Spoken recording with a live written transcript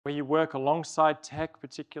where you work alongside tech,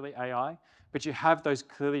 particularly AI, but you have those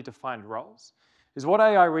clearly defined roles, is what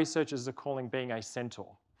AI researchers are calling being a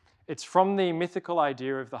centaur. It's from the mythical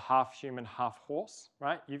idea of the half human, half horse,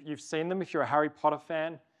 right? You've seen them if you're a Harry Potter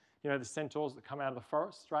fan, you know, the centaurs that come out of the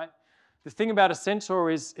forest, right? The thing about a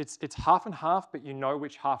centaur is it's half and half, but you know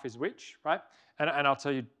which half is which, right? And I'll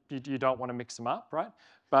tell you, you don't want to mix them up, right?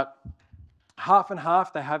 But half and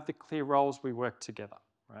half, they have the clear roles, we work together,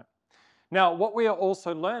 right? Now, what we are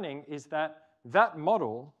also learning is that that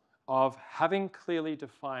model of having clearly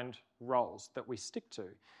defined roles that we stick to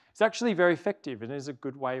is actually very effective and is a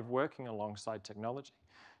good way of working alongside technology.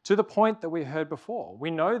 To the point that we heard before,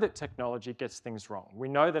 we know that technology gets things wrong. We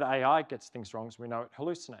know that AI gets things wrong, so we know it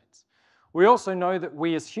hallucinates. We also know that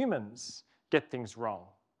we as humans get things wrong,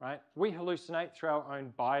 right? We hallucinate through our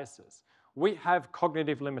own biases. We have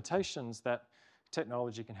cognitive limitations that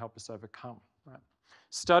technology can help us overcome, right?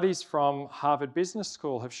 Studies from Harvard Business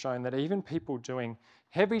School have shown that even people doing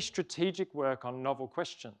heavy strategic work on novel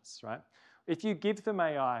questions, right? If you give them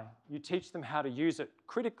AI, you teach them how to use it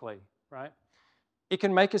critically, right? It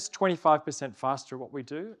can make us 25% faster at what we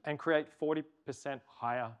do and create 40%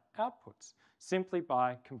 higher outputs simply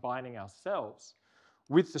by combining ourselves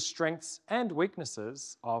with the strengths and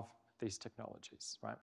weaknesses of these technologies, right?